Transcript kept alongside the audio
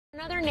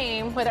Another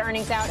name with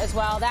earnings out as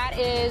well, that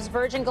is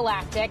Virgin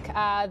Galactic.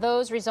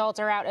 Those results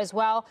are out as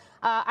well.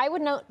 I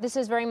would note this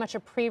is very much a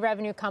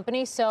pre-revenue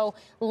company, so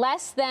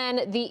less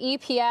than the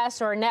EPS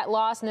or net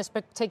loss in this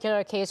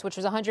particular case, which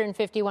was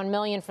 $151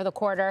 million for the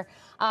quarter.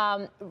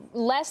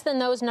 Less than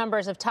those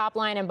numbers of top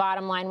line and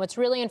bottom line. What's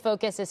really in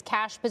focus is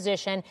cash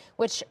position,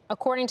 which,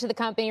 according to the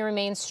company,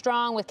 remains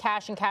strong with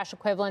cash and cash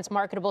equivalents,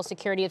 marketable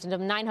securities of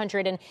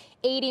 $980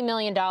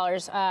 million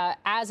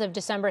as of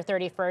December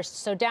 31st,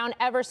 so down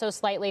ever so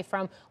slightly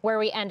from where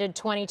we ended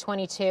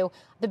 2022.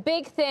 The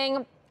big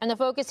thing and the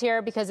focus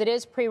here, because it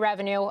is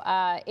pre-revenue,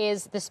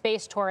 is the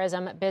space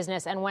tourism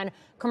business and when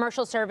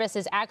commercial service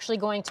is actually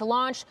going to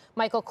launch.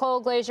 Michael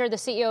Colglazier, the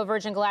CEO of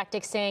Virgin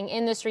Galactic, saying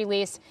in this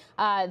release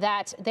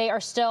that they are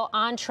still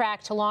on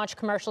track to launch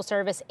commercial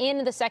service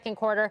in the second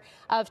quarter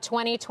of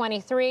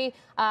 2023,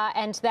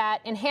 and that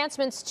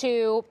enhancements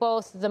to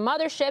both the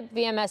mothership,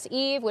 VMS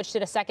Eve, which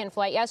did a second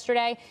flight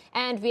yesterday,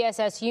 and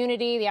VSS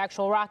Unity, the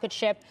actual rocket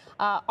ship,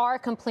 are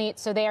complete.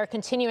 So they are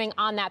continuing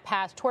on that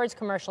path towards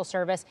commercial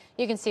service.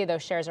 You can see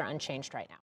those shares are unchanged right now.